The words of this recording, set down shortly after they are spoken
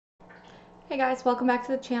Hey guys, welcome back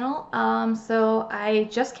to the channel. So I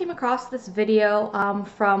just came across this video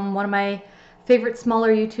from one of my favorite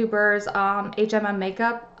smaller YouTubers, HMM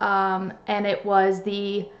Makeup, and it was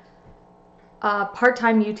the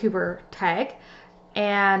part-time YouTuber tag.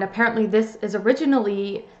 And apparently this is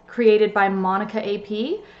originally created by Monica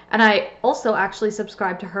AP, and I also actually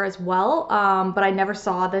subscribed to her as well, but I never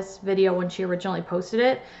saw this video when she originally posted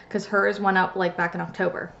it because hers went up like back in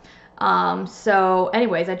October. So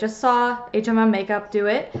anyways, I just saw HMM Makeup do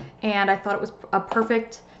it, and I thought it was a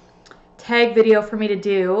perfect tag video for me to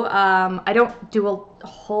do. I don't do a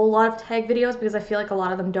whole lot of tag videos because I feel like a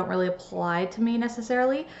lot of them don't really apply to me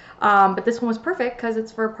necessarily. But this one was perfect because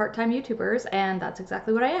it's for part-time YouTubers, and that's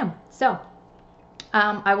exactly what I am. So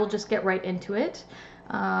I will just get right into it.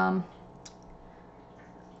 Of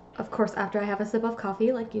course, after I have a sip of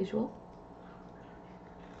coffee, like usual.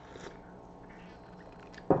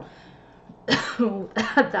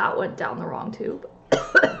 That went down the wrong tube.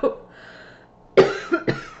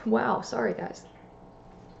 Wow, sorry guys.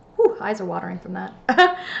 Whew, eyes are watering from that.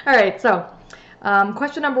 All right, so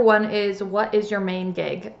question number one is, what is your main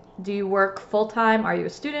gig? Do you work full-time? Are you a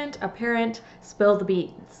student, a parent? Spill the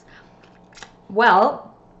beans.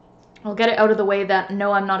 Well, I'll get it out of the way that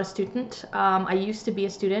no, I'm not a student. I used to be a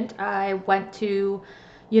student. I went to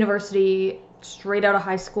university straight out of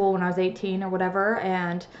high school when I was 18 or whatever,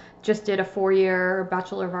 and just did a 4-year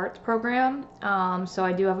Bachelor of Arts program. So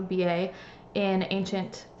I do have a BA in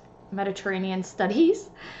Ancient Mediterranean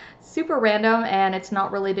Studies. Super random, and it's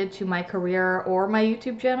not related to my career or my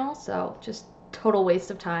YouTube channel, so just total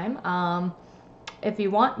waste of time. If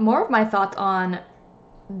you want more of my thoughts on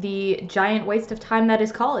the giant waste of time that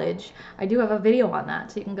is college, I do have a video on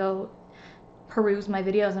that, so you can go peruse my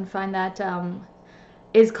videos and find that.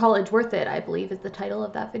 Is College Worth It, I believe is the title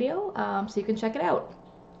of that video, so you can check it out.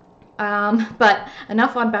 But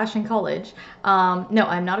enough on bashing college. No,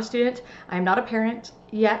 I'm not a student. I'm not a parent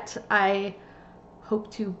yet. I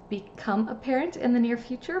hope to become a parent in the near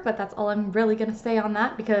future, but that's all I'm really going to say on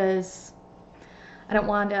that because I don't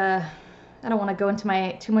want to go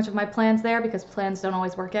into too much of my plans there because plans don't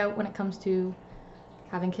always work out when it comes to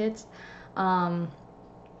having kids. But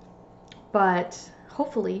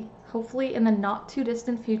hopefully in the not too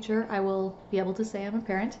distant future, I will be able to say I'm a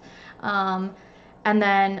parent. And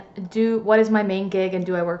then what is my main gig and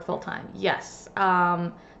do I work full time? Yes.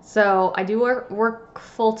 So I do work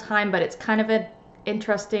full time, but it's kind of an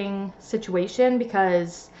interesting situation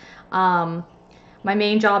because my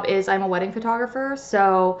main job is I'm a wedding photographer.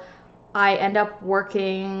 So I end up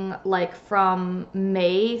working like from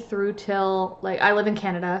May through till, like, I live in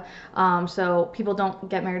Canada, so people don't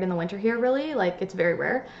get married in the winter here really, like it's very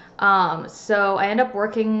rare. So I end up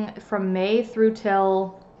working from May through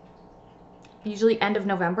till usually end of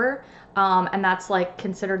November, and that's like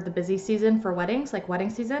considered the busy season for weddings, like wedding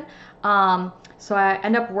season. So I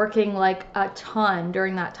end up working like a ton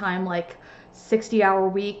during that time, like 60-hour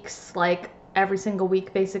weeks, like every single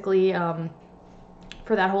week basically,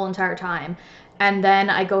 for that whole entire time. And then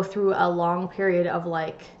I go through a long period of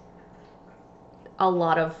like a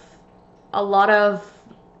lot of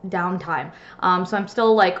downtime. So I'm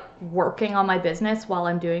still like working on my business while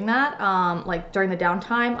I'm doing that. Like during the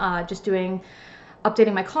downtime, just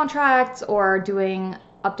updating my contracts or doing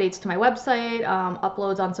updates to my website,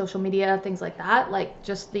 uploads on social media, things like that, like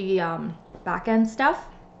just the back end stuff.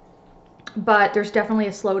 But there's definitely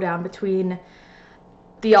a slowdown between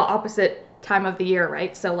the opposite time of the year,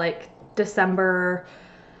 right? So like December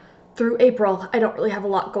through April, I don't really have a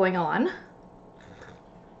lot going on.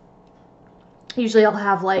 Usually I'll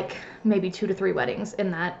have like maybe 2 to 3 weddings in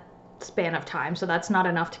that span of time. So that's not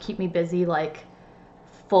enough to keep me busy like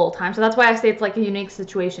full time. So that's why I say it's like a unique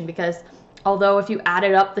situation, because although if you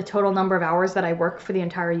added up the total number of hours that I work for the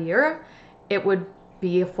entire year, it would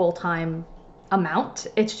be a full-time amount.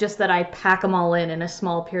 It's just that I pack them all in a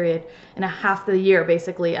small period, in a half the year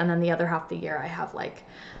basically, and then the other half the year I have like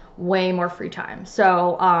way more free time.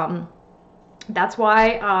 So that's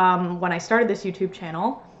why when I started this YouTube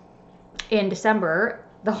channel in December,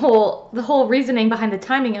 the whole reasoning behind the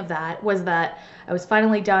timing of that was that I was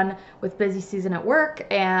finally done with busy season at work,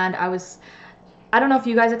 and I don't know if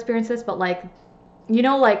you guys experience this, but like, you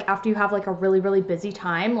know, like after you have like a really busy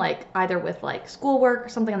time, like either with like schoolwork or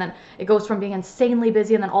something, and then it goes from being insanely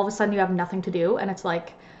busy and then all of a sudden you have nothing to do, and it's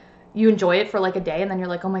like you enjoy it for like a day and then you're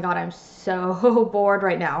like, oh my god, I'm so bored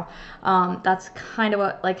right now. That's kind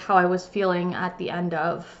of like how I was feeling at the end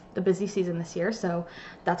of the busy season this year. So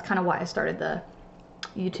that's kind of why I started the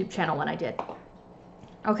YouTube channel when I did.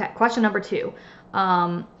 Okay, question number 2.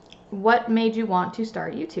 What made you want to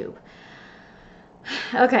start YouTube?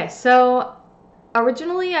 Okay, so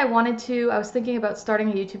Originally, I was thinking about starting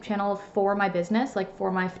a YouTube channel for my business, like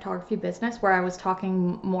for my photography business, where I was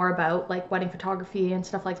talking more about like wedding photography and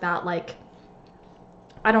stuff like that. Like,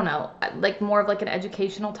 I don't know, like more of like an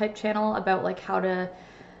educational type channel about like how to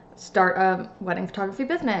start a wedding photography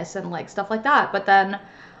business and like stuff like that. But then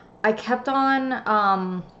I kept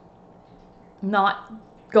on not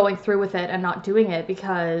going through with it and not doing it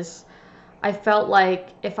because I felt like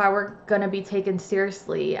if I were going to be taken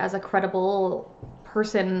seriously as a credible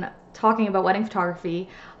person talking about wedding photography,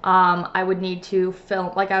 I would need to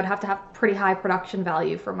film, like I would have to have pretty high production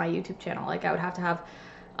value for my YouTube channel. Like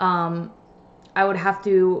um, I would have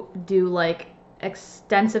to do like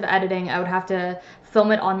extensive editing. I would have to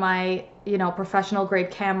film it on my, professional grade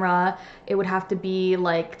camera. It would have to be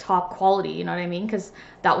like top quality, you know what I mean? Because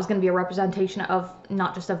that was going to be a representation of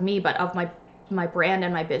not just of me, but of my brand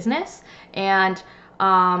and my business. And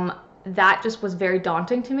that just was very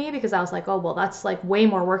daunting to me because I was like, oh, well, that's like way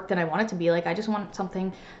more work than I want it to be. Like, I just want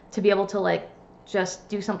something to be able to like just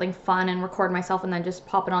do something fun and record myself and then just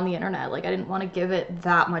pop it on the internet. Like, I didn't want to give it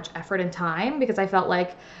that much effort and time because I felt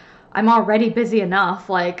like I'm already busy enough,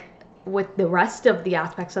 like with the rest of the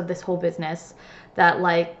aspects of this whole business, that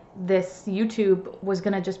like this YouTube was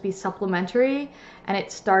going to just be supplementary. And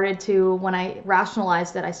it started to, when I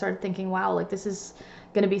rationalized it, I started thinking, wow, like this is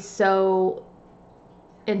going to be so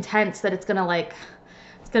intense that it's going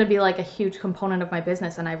to be like a huge component of my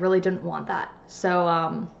business, and I really didn't want that.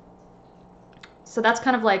 So that's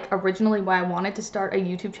kind of like originally why I wanted to start a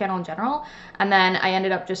YouTube channel in general. And then I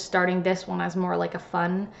ended up just starting this one as more like a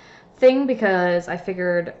fun thing because I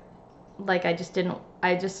figured like I just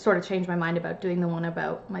sort of changed my mind about doing the one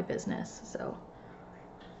about my business. So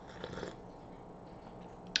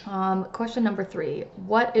question number 3,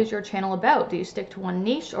 what is your channel about? Do you stick to one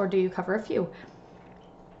niche or do you cover a few?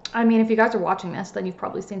 I mean, if you guys are watching this, then you've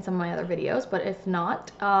probably seen some of my other videos, but if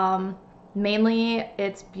not, mainly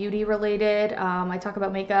it's beauty related. I talk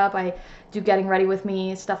about makeup, I do getting ready with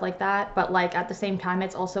me, stuff like that, but like at the same time,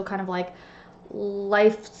 it's also kind of like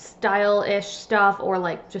lifestyle-ish stuff or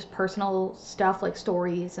like just personal stuff like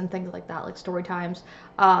stories and things like that, like story times.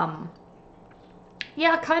 Yeah,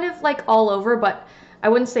 kind of like all over, but I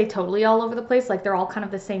wouldn't say totally all over the place. Like they're all kind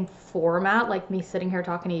of the same format, like me sitting here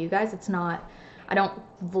talking to you guys. It's not, I don't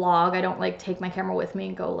vlog, I don't like take my camera with me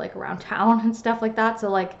and go like around town and stuff like that. So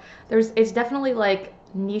like it's definitely like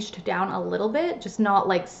niched down a little bit, just not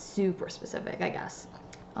like super specific, I guess.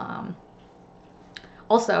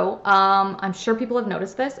 Also, I'm sure people have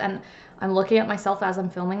noticed this, and I'm looking at myself as I'm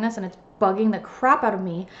filming this, and it's bugging the crap out of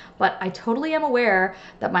me, but I totally am aware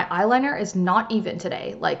that my eyeliner is not even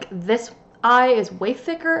today. Like, this eye is way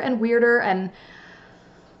thicker and weirder, and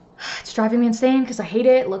it's driving me insane because I hate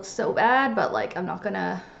it. It looks so bad, but, like, I'm not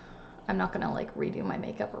gonna, like, redo my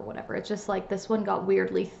makeup or whatever. It's just, like, this one got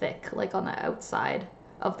weirdly thick, like, on the outside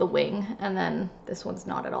of the wing, and then this one's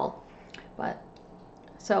not at all. But,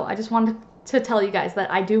 so I just wanted to tell you guys that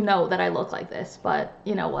I do know that I look like this, but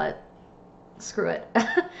you know what? Screw it.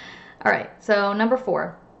 All right, so number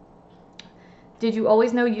 4. Did you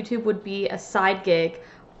always know YouTube would be a side gig,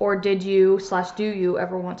 or did you/do you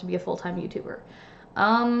ever want to be a full-time YouTuber?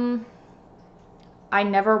 I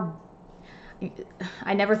never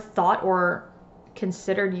thought or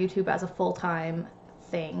considered YouTube as a full-time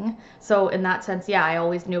thing. So in that sense, yeah, I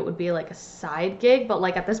always knew it would be like a side gig, but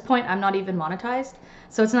like at this point, I'm not even monetized.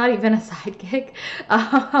 So it's not even a side gig.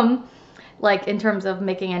 Like in terms of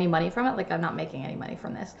making any money from it, like I'm not making any money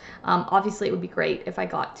from this. Obviously it would be great if I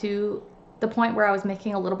got to the point where I was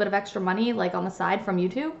making a little bit of extra money, like on the side from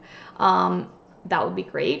YouTube. That would be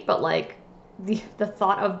great. But like the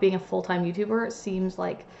thought of being a full-time YouTuber seems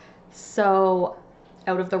like so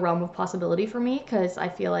out of the realm of possibility for me, because I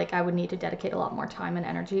feel like I would need to dedicate a lot more time and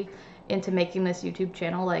energy into making this YouTube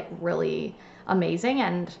channel like really amazing.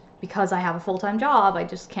 And because I have a full-time job, I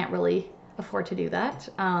just can't really afford to do that.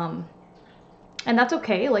 And that's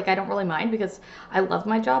okay. Like, I don't really mind because I love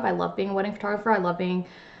my job. I love being a wedding photographer. I love being,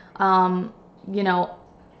 you know,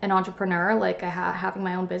 an entrepreneur, like having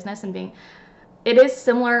my own business and being, it is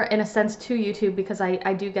similar in a sense to YouTube because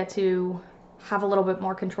I do get to have a little bit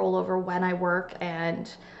more control over when I work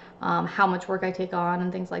and how much work I take on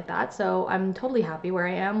and things like that. So I'm totally happy where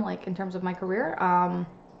I am, like in terms of my career.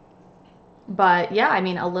 But yeah, I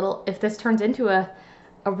mean, if this turns into a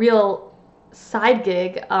real side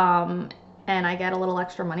gig, and I get a little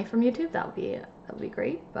extra money from YouTube, that would be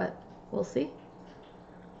great, but we'll see.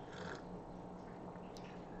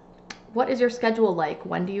 What is your schedule like?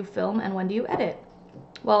 When do you film and when do you edit?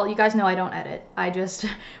 Well, you guys know I don't edit. I just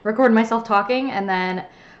record myself talking and then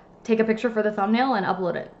take a picture for the thumbnail and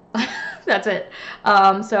upload it. That's it.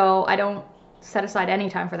 So I don't set aside any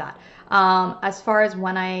time for that. As far as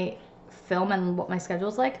when I film and what my schedule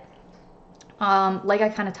is like I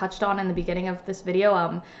kind of touched on in the beginning of this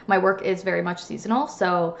video, my work is very much seasonal.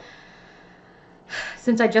 So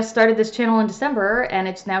since I just started this channel in December and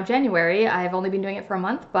it's now January, I've only been doing it for a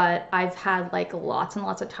month, but I've had like lots and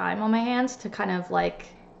lots of time on my hands to kind of like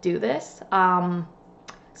do this.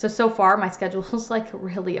 So far my schedule is like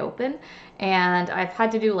really open, and I've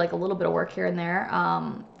had to do like a little bit of work here and there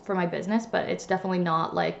for my business, but it's definitely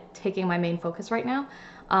not like taking my main focus right now.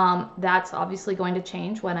 That's obviously going to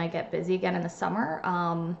change when I get busy again in the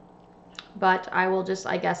summer. But I will just,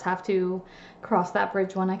 I guess, have to cross that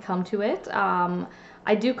bridge when I come to it.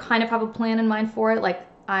 I do kind of have a plan in mind for it. Like,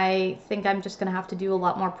 I think I'm just gonna have to do a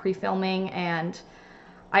lot more pre-filming, and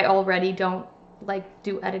I already don't like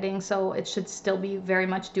do editing, so it should still be very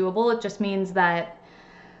much doable. It just means that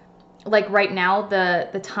like right now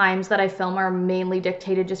the times that I film are mainly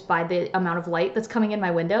dictated just by the amount of light that's coming in my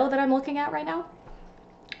window that I'm looking at right now.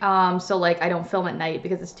 So like I don't film at night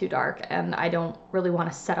because it's too dark, and I don't really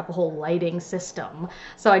want to set up a whole lighting system.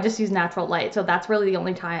 So I just use natural light. So that's really the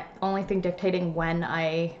only thing dictating when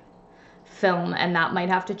I film, and that might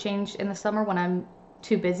have to change in the summer when I'm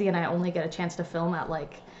too busy and I only get a chance to film at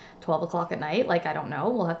like 12 o'clock at night. Like, I don't know,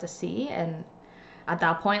 we'll have to see. And at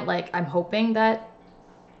that point, like, I'm hoping that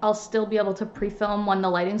I'll still be able to pre-film when the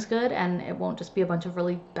lighting's good and it won't just be a bunch of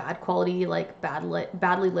really bad quality, like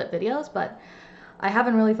badly lit videos. But I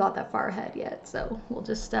haven't really thought that far ahead yet, so we'll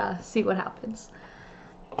just see what happens.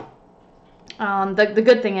 The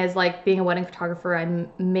good thing is, like, being a wedding photographer, I'm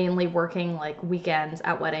mainly working like weekends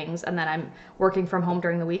at weddings, and then I'm working from home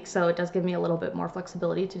during the week, so it does give me a little bit more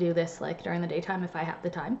flexibility to do this like during the daytime if I have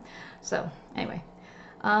the time. So anyway,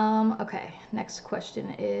 okay, next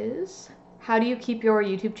question is, how do you keep your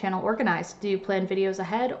YouTube channel organized? Do you plan videos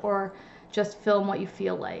ahead or just film what you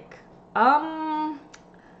feel like?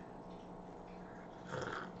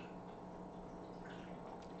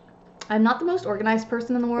 I'm not the most organized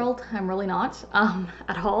person in the world. I'm really not,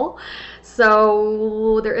 at all.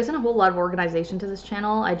 So there isn't a whole lot of organization to this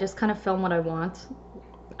channel. I just kind of film what I want.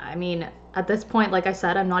 I mean, at this point, like I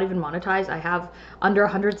said, I'm not even monetized. I have under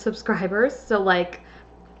 100 subscribers. So like,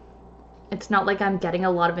 it's not like I'm getting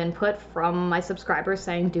a lot of input from my subscribers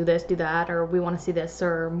saying do this, do that, or we want to see this,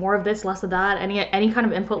 or more of this, less of that. Any kind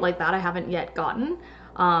of input like that I haven't yet gotten.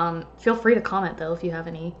 Feel free to comment though if you have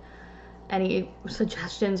any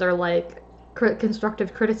suggestions or like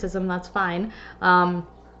constructive criticism. That's fine.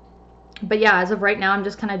 But yeah, as of right now, I'm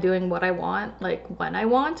just kind of doing what I want, like when I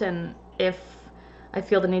want, and if I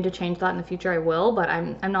feel the need to change that in the future, I will. But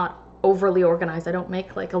I'm not overly organized. I don't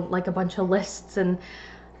make like a bunch of lists and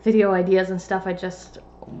video ideas and stuff. I just,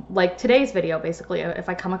 like today's video, basically, if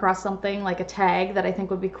I come across something like a tag that I think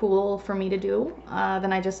would be cool for me to do,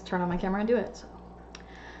 then I just turn on my camera and do it.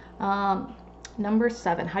 So. Number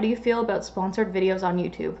 7, how do you feel about sponsored videos on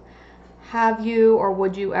YouTube? Have you or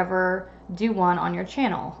would you ever do one on your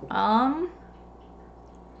channel?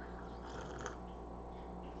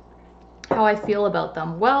 How I feel about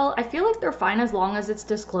them? Well, I feel like they're fine as long as it's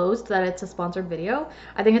disclosed that it's a sponsored video.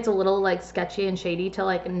 I think it's a little like sketchy and shady to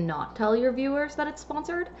like not tell your viewers that it's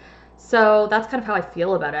sponsored. So that's kind of how I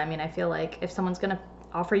feel about it. I mean, I feel like if someone's gonna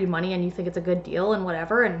offer you money and you think it's a good deal and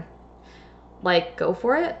whatever, and like go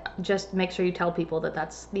for it, just make sure you tell people that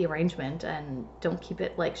that's the arrangement and don't keep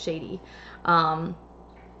it like shady.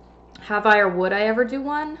 Have I or would I ever do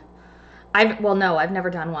one? Well, no, I've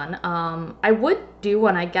never done one. I would do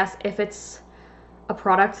one, I guess, if it's a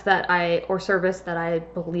product that or service that I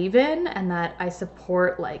believe in and that I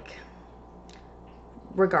support, like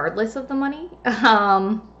regardless of the money.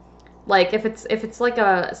 Like if it's like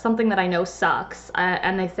something that I know sucks,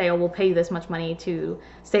 and they say, oh, we'll pay you this much money to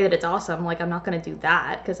say that it's awesome, like I'm not gonna do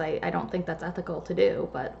that because I don't think that's ethical to do.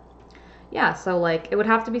 But yeah, so like it would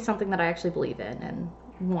have to be something that I actually believe in and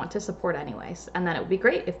want to support anyways, and then it would be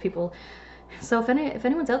great if people, so if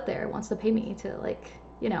anyone's out there wants to pay me to, like,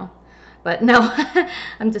 you know, but no.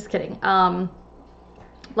 I'm just kidding.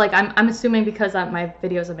 Like I'm assuming because my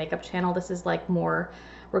video is a makeup channel, this is like more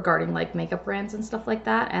regarding like makeup brands and stuff like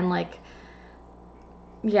that, and like,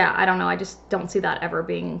 yeah, I don't know, I just don't see that ever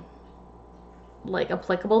being like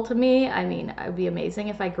applicable to me. I mean, it would be amazing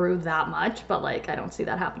if I grew that much, but like I don't see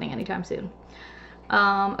that happening anytime soon.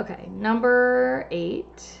 Okay, number 8,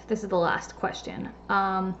 this is the last question.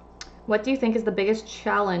 What do you think is the biggest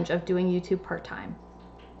challenge of doing YouTube part-time?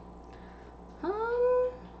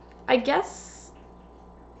 I guess,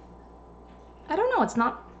 I don't know, it's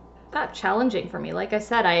not that challenging for me. Like I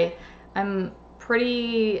said, I'm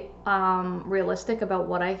pretty realistic about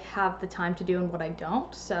what I have the time to do and what I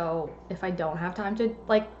don't. So if I don't have time to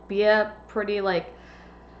like be a pretty like,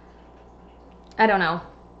 I don't know,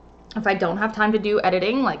 if I don't have time to do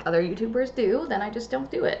editing like other YouTubers do, then I just don't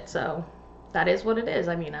do it. So that is what it is.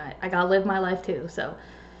 I mean, I gotta live my life too. So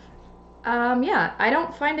yeah, I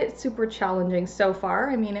don't find it super challenging so far.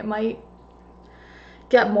 I mean, it might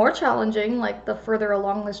get more challenging like the further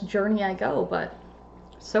along this journey I go, but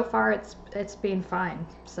so far it's been fine.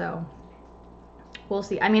 So we'll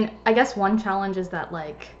see. I mean, I guess one challenge is that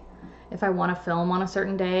like if I want to film on a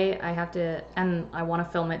certain day, I have to, and I want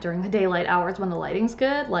to film it during the daylight hours when the lighting's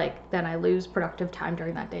good, like then I lose productive time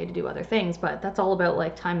during that day to do other things. But that's all about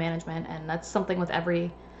like time management, and that's something with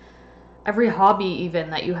every hobby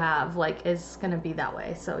even that you have, like, is gonna be that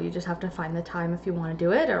way. So you just have to find the time if you want to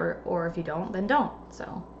do it, or if you don't, then don't.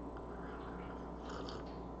 So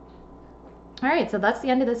all right, so that's the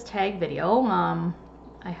end of this tag video.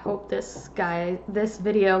 I hope this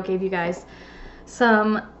video gave you guys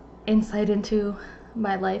some insight into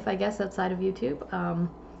my life, I guess, outside of YouTube.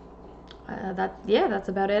 That's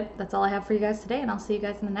about it. That's all I have for you guys today, and I'll see you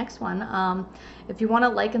guys in the next one. If you want to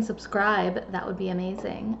like and subscribe, that would be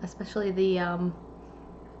amazing, especially the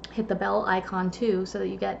hit the bell icon too, so that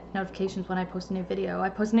you get notifications when I post a new video. I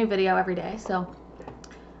post a new video every day, so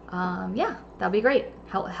yeah, that'd be great.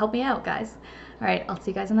 Help me out, guys. All right, I'll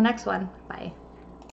see you guys in the next one. Bye.